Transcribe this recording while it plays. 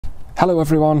Hello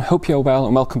everyone, hope you're well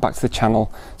and welcome back to the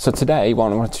channel. So today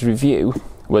what I wanted to review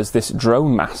was this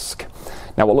drone mask.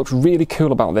 Now what looks really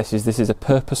cool about this is a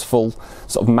purposeful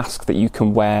sort of mask that you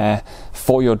can wear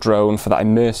for your drone for that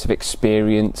immersive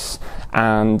experience,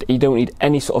 and you don't need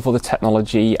any sort of other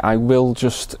technology. I will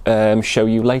just show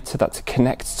you later that to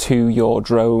connect to your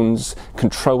drone's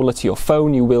controller to your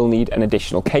phone you will need an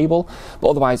additional cable, but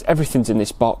otherwise everything's in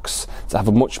this box to have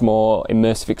a much more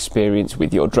immersive experience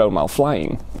with your drone while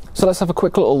flying. So let's have a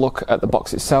quick little look at the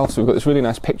box itself. So we've got this really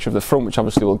nice picture of the front, which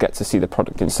obviously we'll get to see the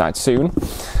product inside soon.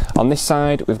 On this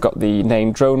side we've got the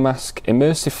name DroneMask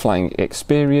Immersive Flying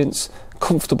Experience,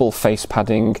 comfortable face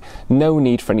padding, no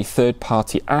need for any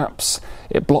third-party apps.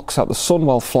 It blocks out the sun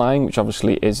while flying, which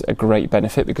obviously is a great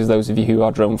benefit because those of you who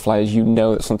are drone flyers, you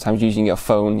know that sometimes using your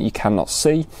phone you cannot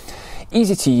see.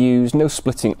 Easy to use, no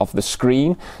splitting of the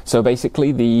screen. So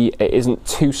basically it isn't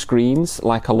two screens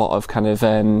like a lot of kind of,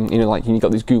 like you've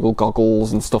got these Google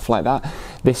goggles and stuff like that.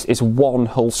 This is one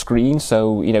whole screen,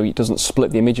 so it doesn't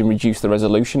split the image and reduce the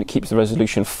resolution. It keeps the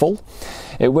resolution full.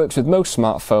 It works with most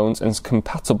smartphones and is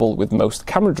compatible with most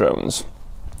camera drones.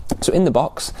 So in the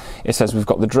box, it says we've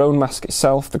got the drone mask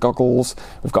itself, the goggles,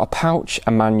 we've got a pouch,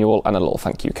 a manual and a little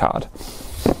thank you card.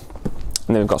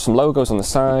 And then we've got some logos on the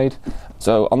side.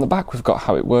 So on the back we've got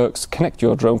how it works. Connect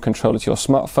your drone controller to your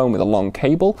smartphone with a long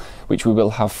cable, which we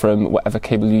will have from whatever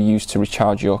cable you use to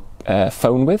recharge your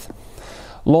phone with.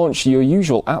 Launch your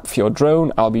usual app for your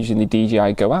drone. I'll be using the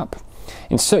DJI GO app.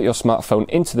 Insert your smartphone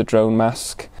into the drone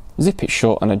mask, zip it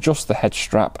shut and adjust the head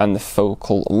strap and the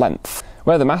focal length.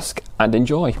 Wear the mask and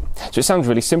enjoy. So it sounds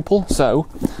really simple, so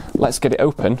let's get it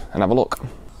open and have a look.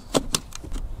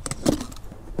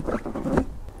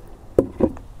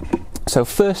 So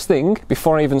first thing,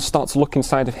 before I even start to look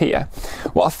inside of here,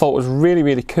 what I thought was really,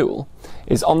 really cool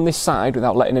is on this side,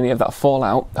 without letting any of that fall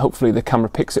out, hopefully the camera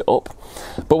picks it up,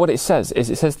 but what it says is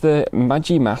it says the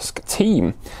MovieMask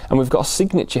team, and we've got a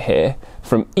signature here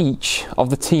from each of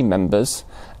the team members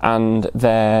and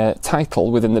their title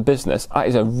within the business. That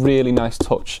is a really nice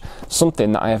touch,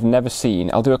 something that I have never seen.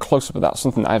 I'll do a close-up of that,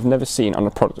 something that I've never seen on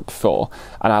a product before,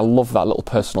 and I love that little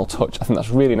personal touch. I think that's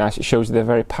really nice. It shows you they're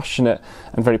very passionate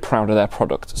and very proud of their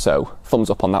product, so thumbs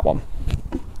up on that one.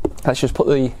 Let's just put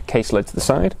the case lid to the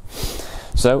side.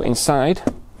 So inside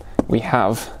we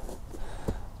have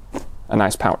a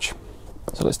nice pouch.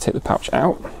 So let's take the pouch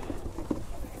out,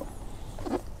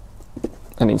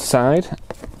 and inside,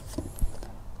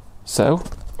 so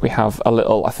we have a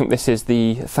little, I think this is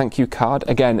the thank you card.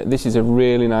 Again, this is a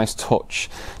really nice touch.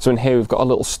 So in here we've got a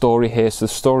little story here. So the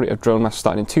story of DroneMask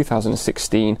started in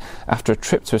 2016 after a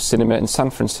trip to a cinema in San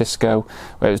Francisco,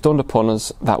 where it was dawned upon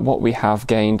us that what we have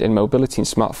gained in mobility and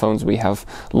smartphones we have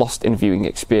lost in viewing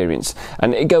experience.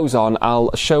 And it goes on.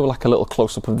 I'll show like a little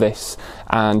close-up of this,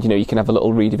 and you can have a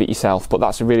little read of it yourself, but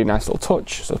that's a really nice little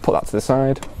touch. So put that to the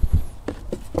side.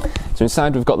 So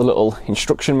inside we've got the little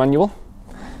instruction manual,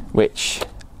 which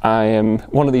I am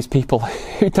one of these people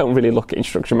who don't really look at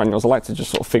instruction manuals. I like to just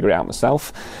sort of figure it out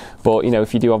myself. But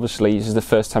if you do, obviously this is the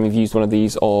first time you've used one of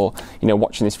these, or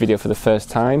watching this video for the first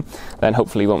time, then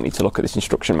hopefully you won't need to look at this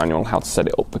instruction manual how to set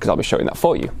it up, because I'll be showing that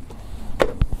for you.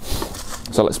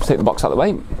 So let's take the box out of the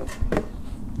way.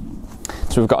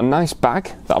 So we've got a nice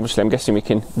bag that obviously I'm guessing we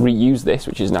can reuse this,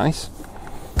 which is nice.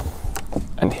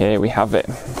 And here we have it.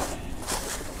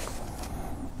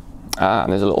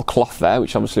 And there's a little cloth there,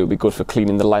 which obviously will be good for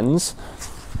cleaning the lens.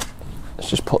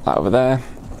 Let's just put that over there.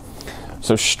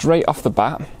 So straight off the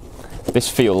bat, this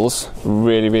feels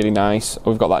really, really nice.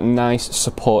 We've got that nice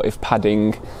supportive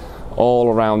padding all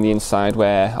around the inside,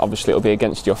 where obviously it'll be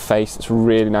against your face. It's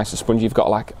really nice and spongy. You've got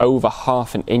like over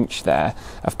 ½ an inch there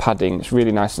of padding. It's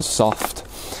really nice and soft.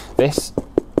 This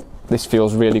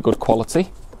feels really good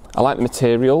quality. I like the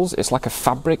materials. It's like a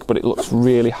fabric, but it looks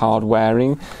really hard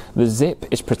wearing. The zip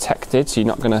is protected, so you're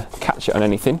not going to catch it on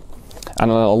anything.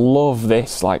 And I love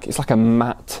this, it's like a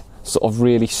matte, sort of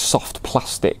really soft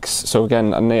plastics. So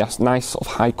again, a nice sort of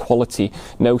high quality,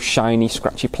 no shiny,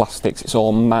 scratchy plastics. It's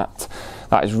all matte.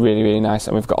 That is really, really nice.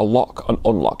 And we've got a lock and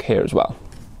unlock here as well.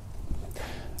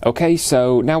 Okay,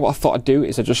 so now what I thought I'd do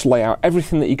is I'd just lay out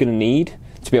everything that you're going to need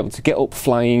to be able to get up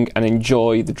flying and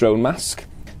enjoy the drone mask.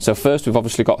 So first we've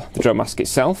obviously got the drone mask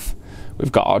itself,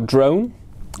 we've got our drone,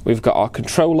 we've got our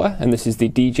controller, and this is the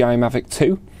DJI Mavic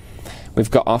 2. We've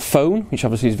got our phone, which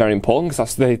obviously is very important because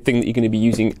that's the thing that you're going to be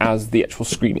using as the actual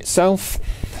screen itself.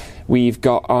 We've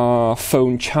got our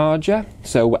phone charger,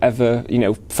 so whatever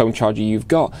phone charger you've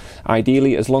got,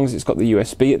 ideally as long as it's got the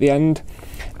USB at the end.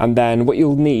 And then what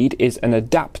you'll need is an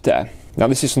adapter. Now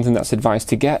this is something that's advised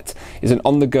to get, is an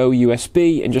on-the-go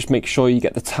USB, and just make sure you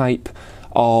get the type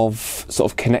of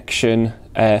sort of connection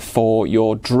for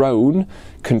your drone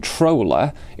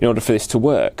controller in order for this to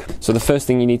work. So the first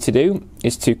thing you need to do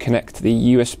is to connect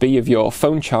the USB of your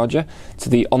phone charger to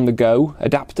the on-the-go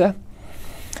adapter,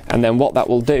 and then what that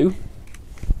will do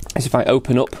is, if I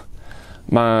open up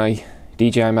my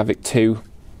DJI Mavic 2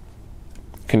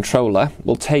 controller,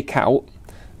 we'll take out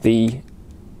the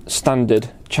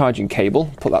standard charging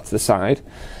cable, put that to the side,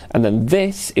 and then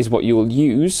this is what you will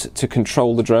use to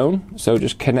control the drone. So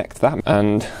just connect that,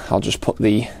 and I'll just put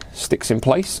the sticks in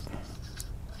place.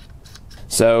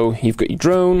 So you've got your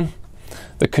drone,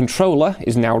 the controller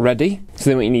is now ready. So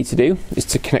then what you need to do is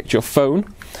to connect your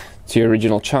phone to your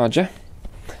original charger,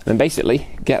 and then basically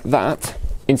get that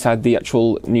inside the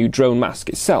actual new DroneMask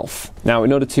itself. Now,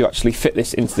 in order to actually fit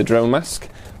this into the DroneMask,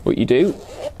 what you do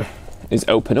is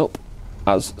open up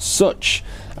as such,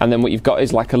 and then what you've got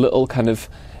is like a little kind of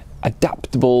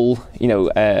adaptable,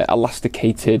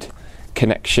 elasticated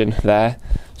connection there.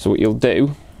 So what you'll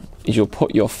do is you'll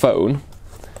put your phone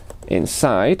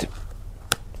inside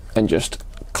and just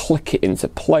click it into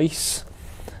place,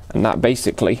 and that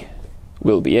basically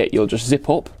will be it. You'll just zip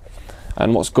up,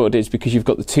 and what's good is because you've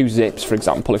got the two zips, for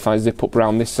example, if I zip up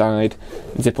around this side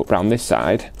and zip up around this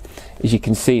side, as you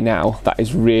can see now, that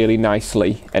is really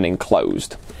nicely and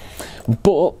enclosed.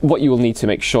 But what you will need to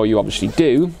make sure you obviously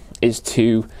do is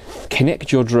to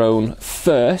connect your drone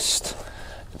first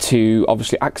to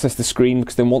obviously access the screen,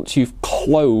 because then once you've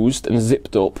closed and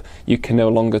zipped up, you can no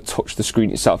longer touch the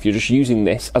screen itself. You're just using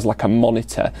this as like a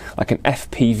monitor, like an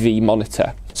FPV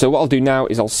monitor. So what I'll do now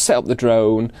is I'll set up the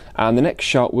drone, and the next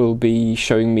shot will be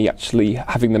showing me actually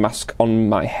having the mask on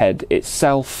my head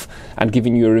itself and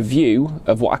giving you a review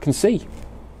of what I can see.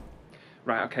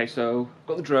 Right, okay, so I've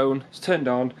got the drone, it's turned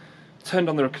on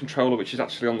the controller, which is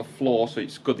actually on the floor, so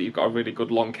it's good that you've got a really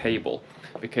good long cable,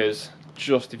 because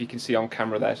just, if you can see on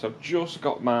camera there, so I've just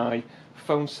got my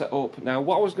phone set up. Now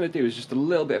what I was going to do is just a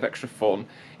little bit of extra fun,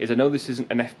 is I know this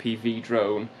isn't an FPV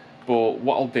drone, but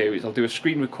what I'll do is I'll do a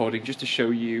screen recording just to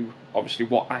show you obviously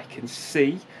what I can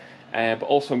see, but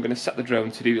also I'm going to set the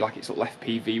drone to do like its little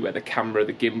FPV, where the camera,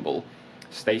 the gimbal,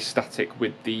 stays static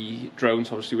with the drone.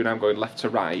 So obviously when I'm going left to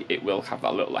right, it will have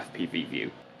that little FPV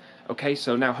view. Okay,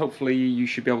 so now hopefully you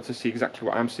should be able to see exactly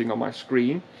what I'm seeing on my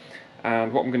screen.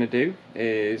 And what I'm going to do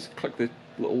is click the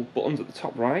little buttons at the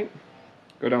top right,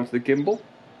 go down to the gimbal.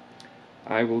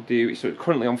 I will do, so it's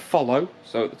currently on follow,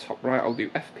 so at the top right I'll do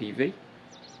FPV.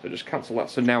 So just cancel that.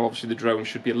 So now obviously the drone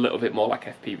should be a little bit more like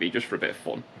FPV, just for a bit of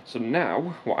fun. So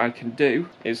now what I can do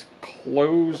is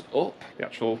close up the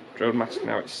actual DroneMask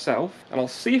now itself, and I'll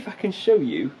see if I can show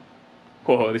you.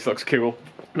 Whoa, this looks cool.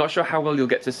 I'm not sure how well you'll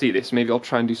get to see this. Maybe I'll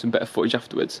try and do some better footage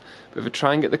afterwards. But if I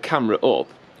try and get the camera up,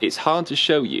 it's hard to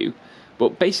show you,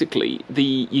 but basically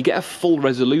you get a full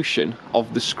resolution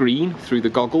of the screen through the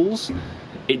goggles.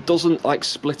 It doesn't like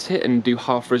split it and do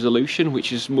half resolution,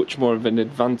 which is much more of an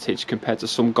advantage compared to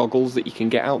some goggles that you can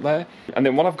get out there. And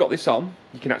then when I've got this on,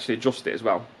 you can actually adjust it as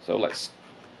well. So let's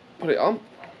put it on.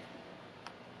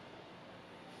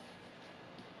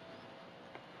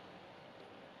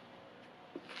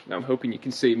 Now I'm hoping you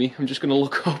can see me. I'm just going to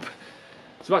look up.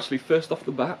 So actually, first off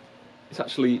the bat, it's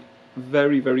actually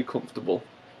very, very comfortable.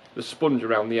 The sponge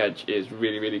around the edge is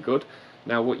really, really good.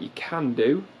 Now what you can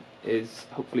do is,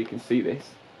 hopefully you can see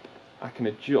this, I can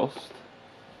adjust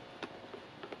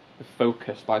the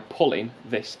focus by pulling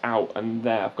this out, and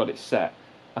there I've got it set,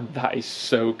 and that is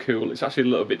so cool. It's actually a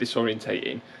little bit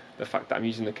disorientating, the fact that I'm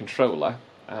using the controller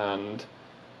and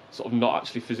sort of not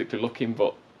actually physically looking,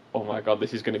 but oh my god,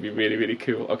 this is going to be really, really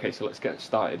cool. Okay, so let's get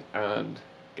started and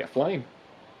get flying.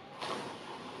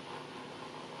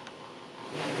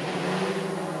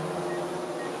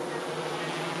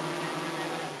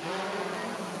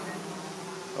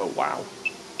 Oh wow.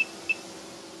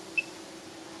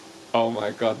 Oh my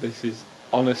god, this is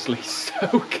honestly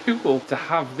so cool to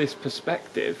have this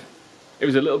perspective. It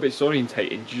was a little bit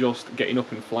disorientating just getting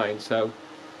up and flying, so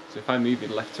if I'm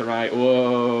moving left to right,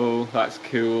 whoa, that's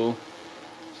cool.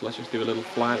 So let's just do a little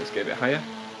fly, let's get a bit higher.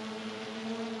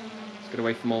 Let's get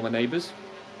away from all my neighbours.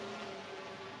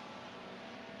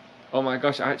 Oh my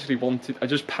gosh, I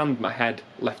just panned my head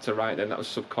left to right then, that was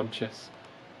subconscious.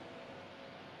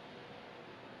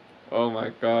 Oh my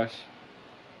gosh.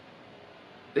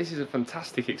 This is a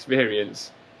fantastic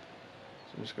experience.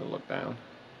 So I'm just going to look down.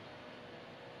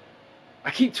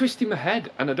 I keep twisting my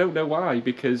head, and I don't know why,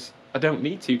 because I don't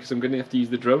need to, because I'm going to have to use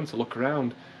the drone to look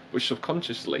around, but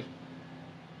subconsciously.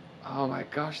 Oh my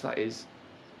gosh, that is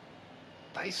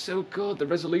so good. The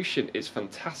resolution is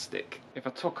fantastic. If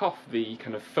I took off the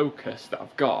kind of focus that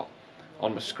I've got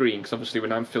on my screen, because obviously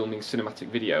when I'm filming cinematic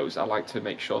videos I like to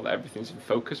make sure that everything's in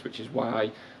focus, which is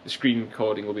why the screen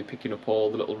recording will be picking up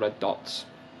all the little red dots.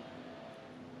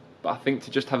 But I think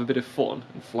to just have a bit of fun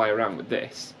and fly around with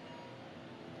this,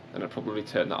 then I'd probably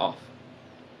turn that off.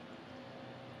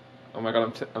 Oh my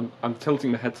god, I'm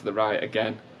tilting my head to the right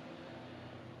again.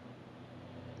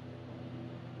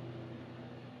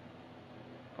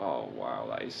 Oh wow,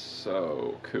 that is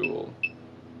so cool.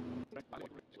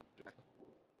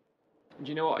 Do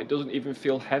you know what? It doesn't even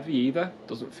feel heavy either. It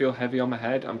doesn't feel heavy on my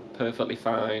head. I'm perfectly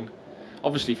fine.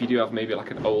 Obviously, if you do have maybe like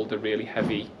an older, really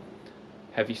heavy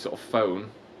sort of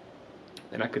phone,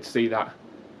 then I could see that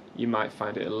you might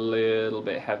find it a little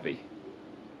bit heavy.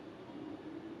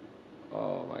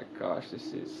 Oh my gosh,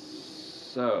 this is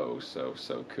so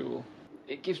cool.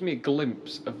 It gives me a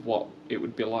glimpse of what it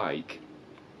would be like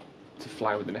to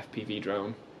fly with an FPV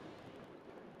drone.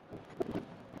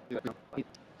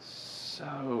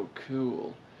 So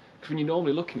cool. Because when you're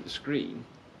normally looking at the screen,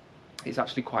 it's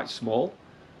actually quite small,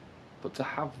 but to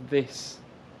have this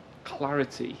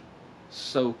clarity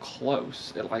so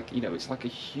close, it's like a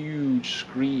huge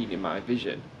screen in my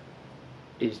vision,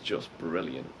 is just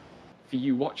brilliant. For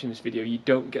you watching this video, you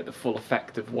don't get the full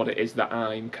effect of what it is that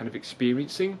I'm kind of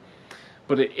experiencing,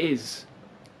 but it is,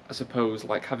 I suppose,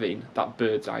 like having that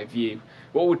bird's eye view.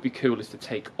 What would be cool is to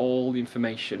take all the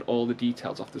information, all the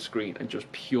details off the screen and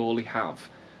just purely have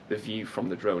the view from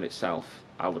the drone itself.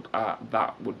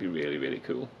 That would be really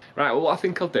cool. Right, well what I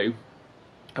think I'll do,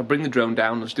 I'll bring the drone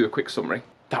down, let's do a quick summary.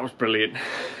 That was brilliant.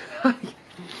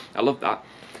 I love that.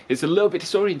 It's a little bit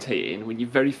disorientating when you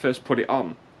very first put it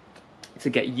on, to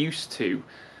get used to,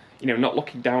 not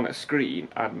looking down at a screen,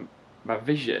 and my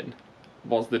vision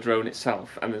was the drone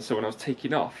itself, and then so when I was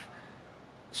taking off,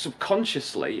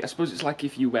 subconsciously, I suppose it's like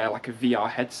if you wear like a VR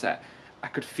headset, I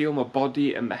could feel my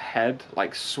body and my head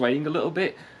like swaying a little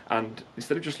bit, and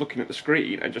instead of just looking at the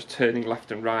screen and just turning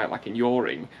left and right like in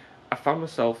Yoring, I found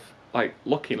myself like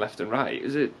looking left and right. It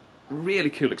was a really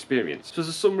cool experience. So as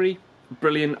a summary,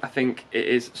 brilliant. I think it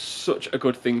is such a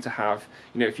good thing to have.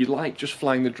 If you like just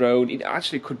flying the drone, it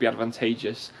actually could be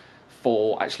advantageous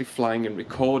for actually flying and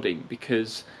recording,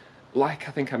 because like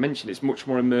I think I mentioned, it's much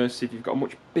more immersive. You've got a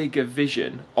much bigger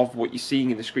vision of what you're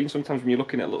seeing in the screen. Sometimes when you're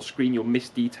looking at a little screen, you'll miss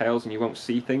details and you won't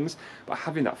see things, but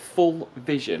having that full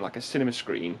vision like a cinema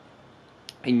screen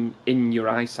in your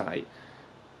eyesight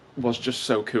was just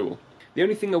so cool. The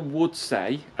only thing I would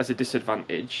say as a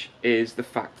disadvantage is the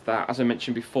fact that, as I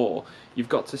mentioned before, you've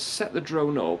got to set the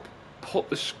drone up,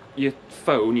 put your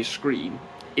phone, your screen,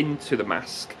 into the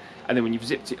mask, and then when you've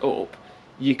zipped it up,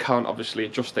 you can't obviously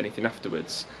adjust anything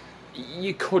afterwards.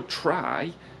 You could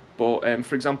try, but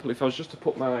for example, if I was just to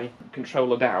put my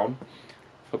controller down,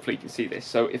 hopefully you can see this,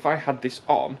 so if I had this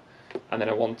on, and then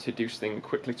I want to do something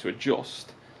quickly to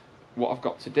adjust, what I've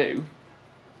got to do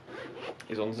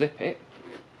is unzip it,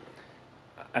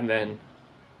 and then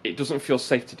it doesn't feel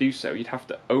safe to do so. You'd have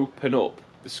to open up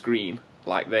the screen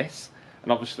like this,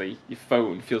 and obviously your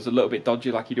phone feels a little bit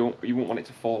dodgy, like you wouldn't want it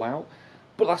to fall out.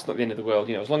 But that's not the end of the world,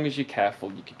 as long as you're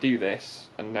careful, you could do this,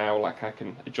 and now like I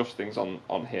can adjust things on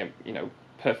here,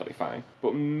 perfectly fine.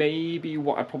 But maybe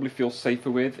what I'd probably feel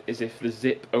safer with is if the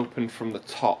zip opened from the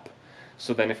top,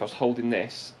 so then if I was holding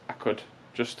this, I could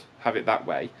just have it that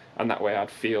way, and that way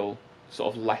I'd feel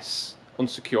sort of less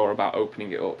unsecure about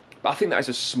opening it up. But I think that is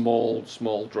a small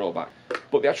drawback.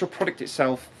 But the actual product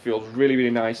itself feels really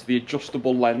nice. The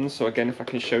adjustable lens, so again, if I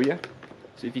can show you,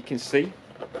 see if you can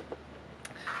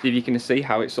see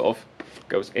how it sort of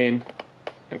goes in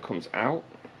and comes out.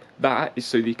 That is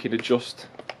so that you can adjust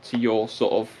to your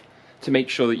to make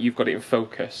sure that you've got it in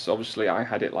focus. Obviously I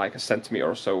had it like a centimetre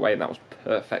or so away, and that was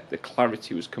perfect. The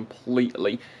clarity was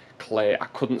completely clear. I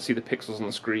couldn't see the pixels on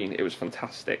the screen. It was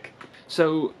fantastic.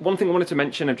 So one thing I wanted to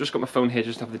mention, I've just got my phone here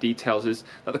just to have the details, is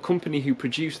that the company who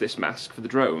produced this mask for the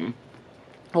drone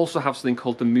also have something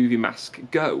called the MovieMask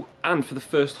GO, and for the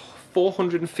first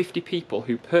 450 people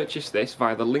who purchase this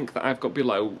via the link that I've got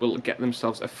below will get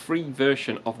themselves a free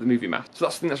version of the MovieMask. So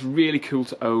that's something that's really cool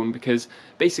to own, because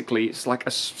basically it's like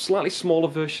a slightly smaller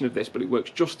version of this, but it works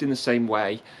just in the same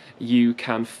way. You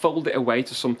can fold it away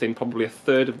to something probably a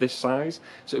third of this size,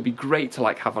 so it'd be great to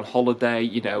like have on holiday.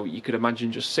 You could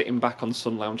imagine just sitting back on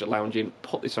Sun Lounger lounging,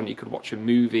 put this on, you could watch a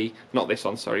movie, not this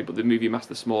one, sorry, but the MovieMask,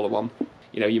 the smaller one.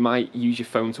 You might use your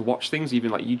phone to watch things,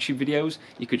 even like YouTube videos.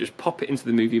 You could just pop it into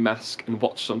the MovieMask and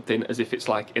watch something as if it's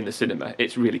like in the cinema.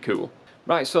 It's really cool.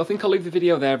 Right, so I think I'll leave the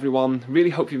video there, everyone. Really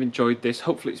hope you've enjoyed this.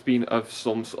 Hopefully it's been of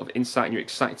some sort of insight and you're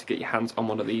excited to get your hands on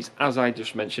one of these. As I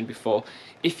just mentioned before,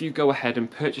 if you go ahead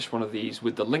and purchase one of these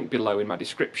with the link below in my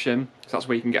description, so that's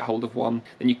where you can get hold of one,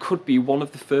 then you could be one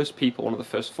of the first people, one of the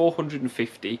first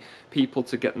 450 people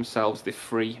to get themselves the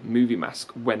free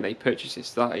MovieMask when they purchase this.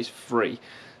 So that is free.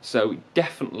 So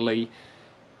definitely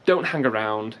don't hang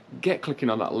around, get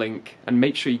clicking on that link and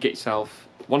make sure you get yourself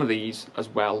one of these as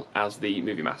well as the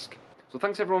MovieMask. So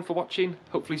thanks everyone for watching,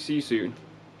 hopefully see you soon.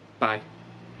 Bye.